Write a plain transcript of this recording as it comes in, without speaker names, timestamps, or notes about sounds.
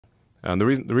And the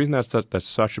reason that's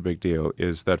such a big deal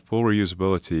is that full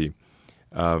reusability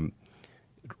um,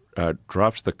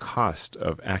 drops the cost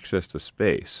of access to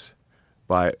space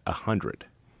by 100,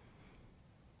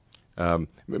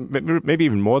 maybe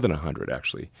even more than 100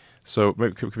 actually. So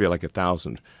maybe it could be like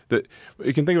 1,000.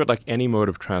 You can think of it like any mode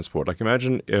of transport. Like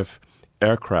imagine if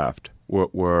aircraft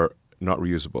were not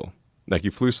reusable. Like you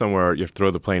flew somewhere, you have to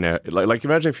throw the plane out. Like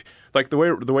imagine if like the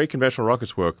way conventional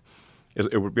rockets work is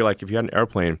it would be like if you had an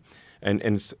airplane and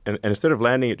instead of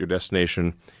landing at your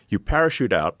destination, you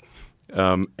parachute out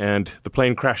and the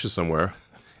plane crashes somewhere,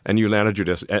 and you land at your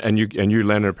and you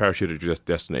land in a parachute at your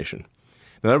destination.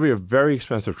 Now that would be a very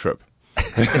expensive trip.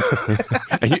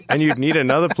 and you'd need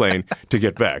another plane to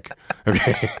get back.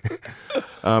 Okay,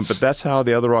 but that's how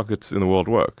the other rockets in the world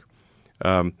work.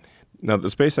 Now, the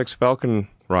SpaceX Falcon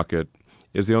rocket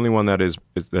is the only one that is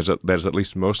at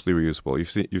least mostly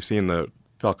reusable. You've seen the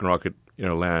Falcon rocket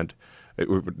land.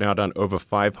 We've now done over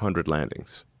 500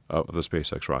 landings of the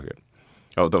SpaceX rocket,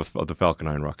 of the Falcon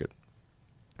 9 rocket,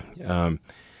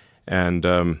 and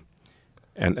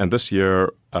this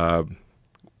year,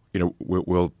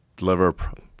 we'll deliver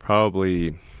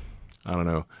probably, I don't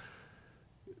know,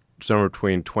 somewhere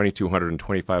between 2,200 and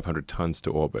 2,500 tons to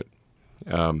orbit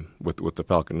with the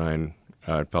Falcon 9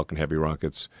 Falcon Heavy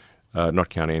rockets, not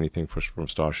counting anything from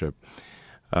Starship.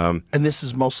 And this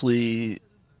is mostly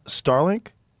Starlink?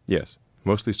 Yes,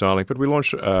 mostly Starlink, but we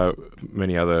launch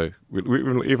many other. We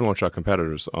even launch our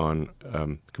competitors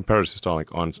competitors to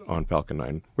Starlink on Falcon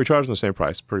 9. We charge them the same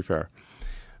price, pretty fair.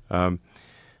 But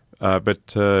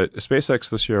SpaceX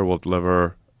this year will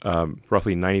deliver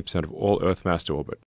roughly 90% of all Earth mass to orbit.